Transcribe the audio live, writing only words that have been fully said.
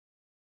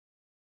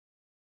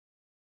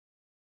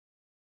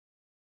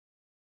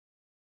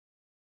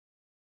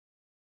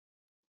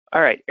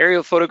All right,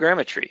 aerial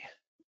photogrammetry.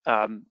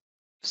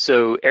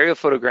 So aerial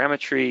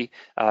photogrammetry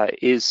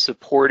is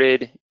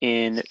supported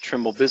in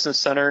Trimble Business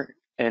Center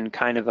in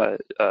kind of a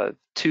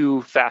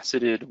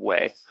two-faceted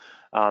way.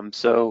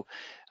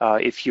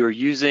 If you're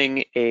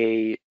using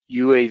a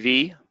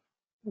UAV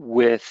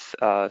with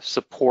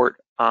support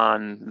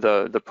on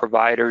the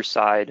provider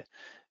side,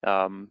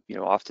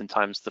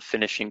 oftentimes the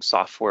finishing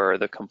software or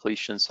the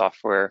completion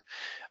software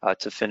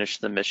to finish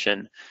the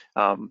mission,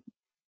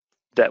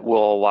 that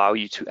will allow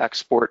you to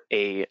export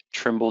a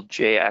Trimble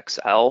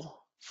JXL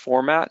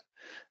format,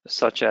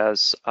 such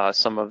as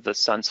some of the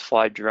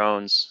SenseFly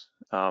drones,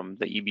 the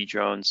EB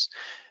drones.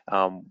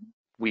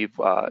 We've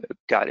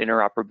got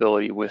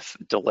interoperability with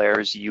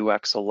Delaire's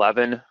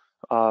UX11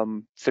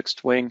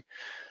 fixed wing,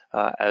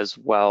 as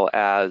well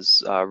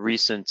as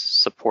recent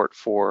support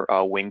for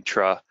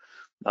Wingtra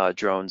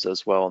drones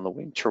as well in the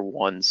Wingtra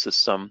 1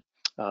 system.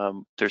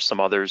 There's some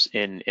others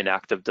in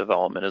active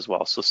development as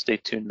well, so stay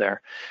tuned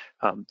there.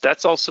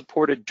 That's all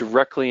supported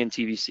directly in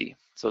TBC.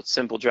 So it's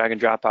simple drag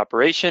and drop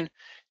operation.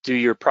 Do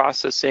your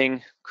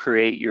processing,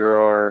 create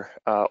your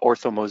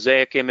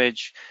orthomosaic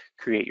image,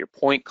 create your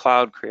point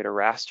cloud, create a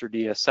raster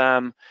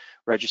DSM,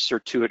 register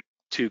to it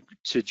to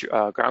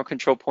ground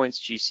control points,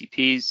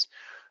 GCPs,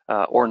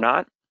 or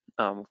not.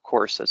 Of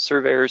course, as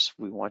surveyors,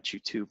 we want you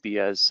to be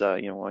as,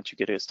 want you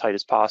to get as tight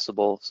as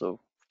possible. So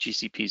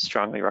GCP is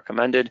strongly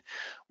recommended.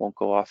 Won't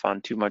go off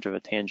on too much of a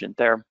tangent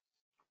there.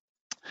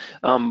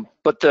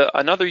 But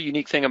another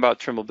unique thing about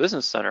Trimble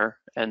Business Center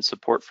and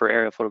support for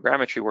aerial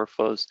photogrammetry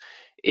workflows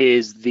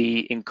is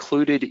the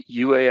included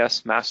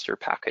UAS master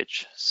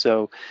package.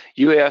 So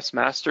UAS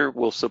master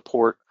will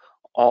support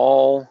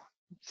all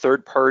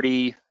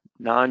third-party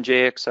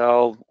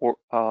non-JXL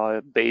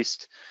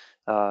based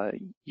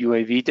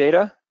UAV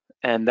data,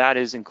 and that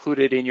is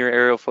included in your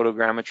aerial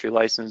photogrammetry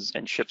license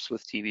and ships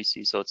with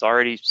TBC. So it's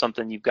already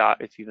something you've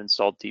got if you've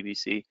installed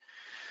TBC.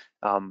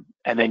 And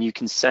then you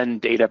can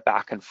send data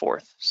back and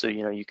forth. So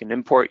you can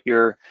import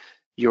your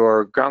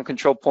ground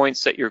control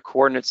points, set your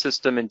coordinate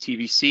system in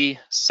TBC,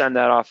 send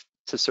that off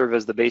to serve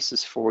as the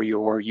basis for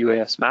your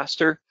UAS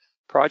master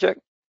project,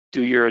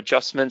 do your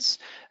adjustments,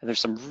 and there's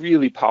some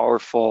really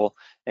powerful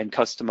and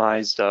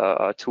customized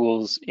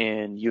tools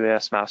in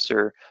UAS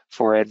master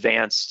for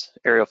advanced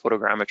aerial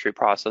photogrammetry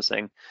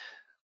processing.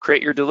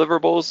 Create your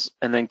deliverables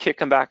and then kick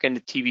them back into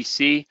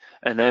TBC,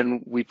 and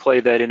then we play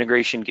that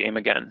integration game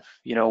again,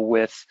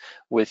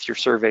 with your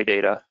survey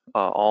data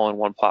all in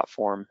one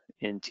platform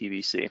in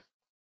TBC.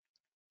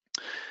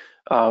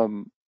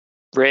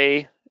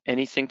 Ray,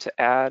 anything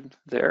to add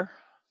there?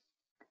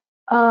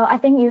 I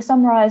think you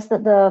summarized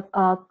the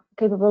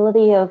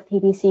capability of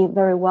TBC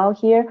very well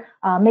here.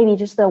 Maybe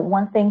just the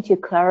one thing to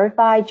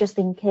clarify, just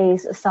in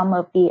case some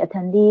of the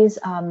attendees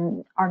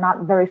are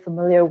not very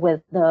familiar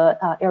with the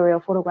aerial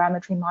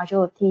photogrammetry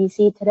module of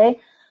TBC today.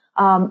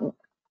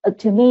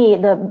 To me,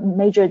 the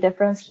major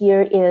difference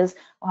here is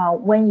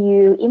when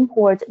you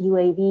import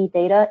UAV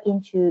data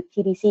into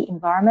TBC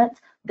environment,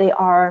 they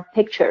are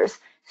pictures.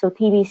 So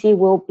TBC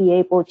will be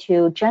able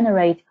to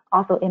generate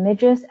ortho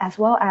images as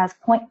well as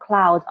point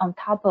cloud on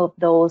top of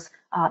those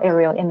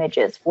aerial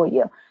images for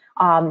you.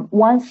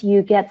 Once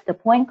you get the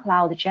point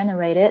cloud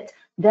generated,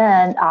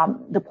 then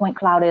the point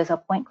cloud is a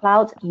point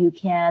cloud. You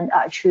can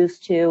choose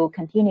to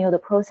continue the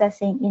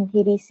processing in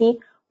TBC,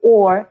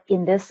 or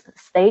in this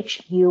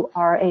stage, you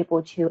are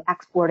able to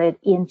export it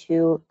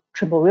into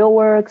Trimble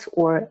RealWorks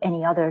or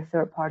any other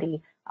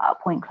third-party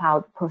point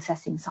cloud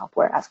processing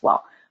software as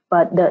well.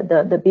 But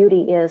the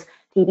beauty is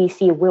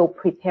TBC will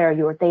prepare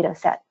your data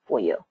set for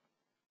you.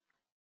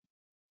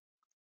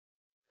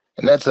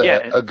 And that's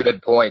a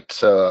good point.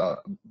 So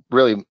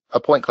really, a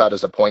point cloud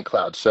is a point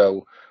cloud.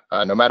 So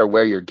no matter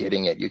where you're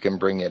getting it, you can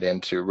bring it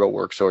into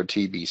RealWorks or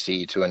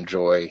TBC to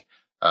enjoy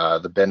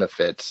the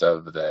benefits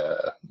of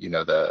the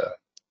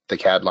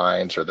CAD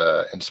lines or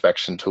the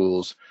inspection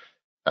tools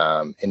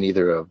in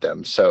either of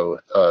them. So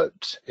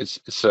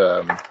it's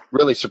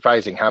really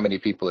surprising how many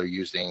people are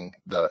using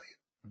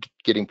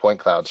getting point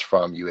clouds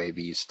from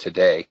UAVs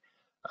today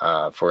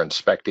for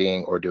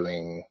inspecting or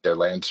doing their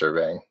land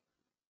surveying.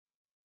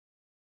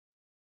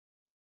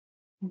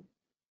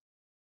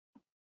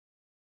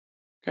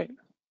 Great.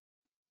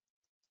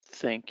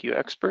 Thank you,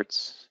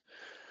 experts.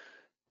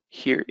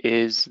 Here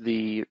is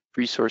the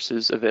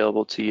resources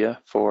available to you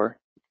for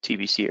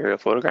TBC aerial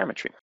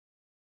photogrammetry.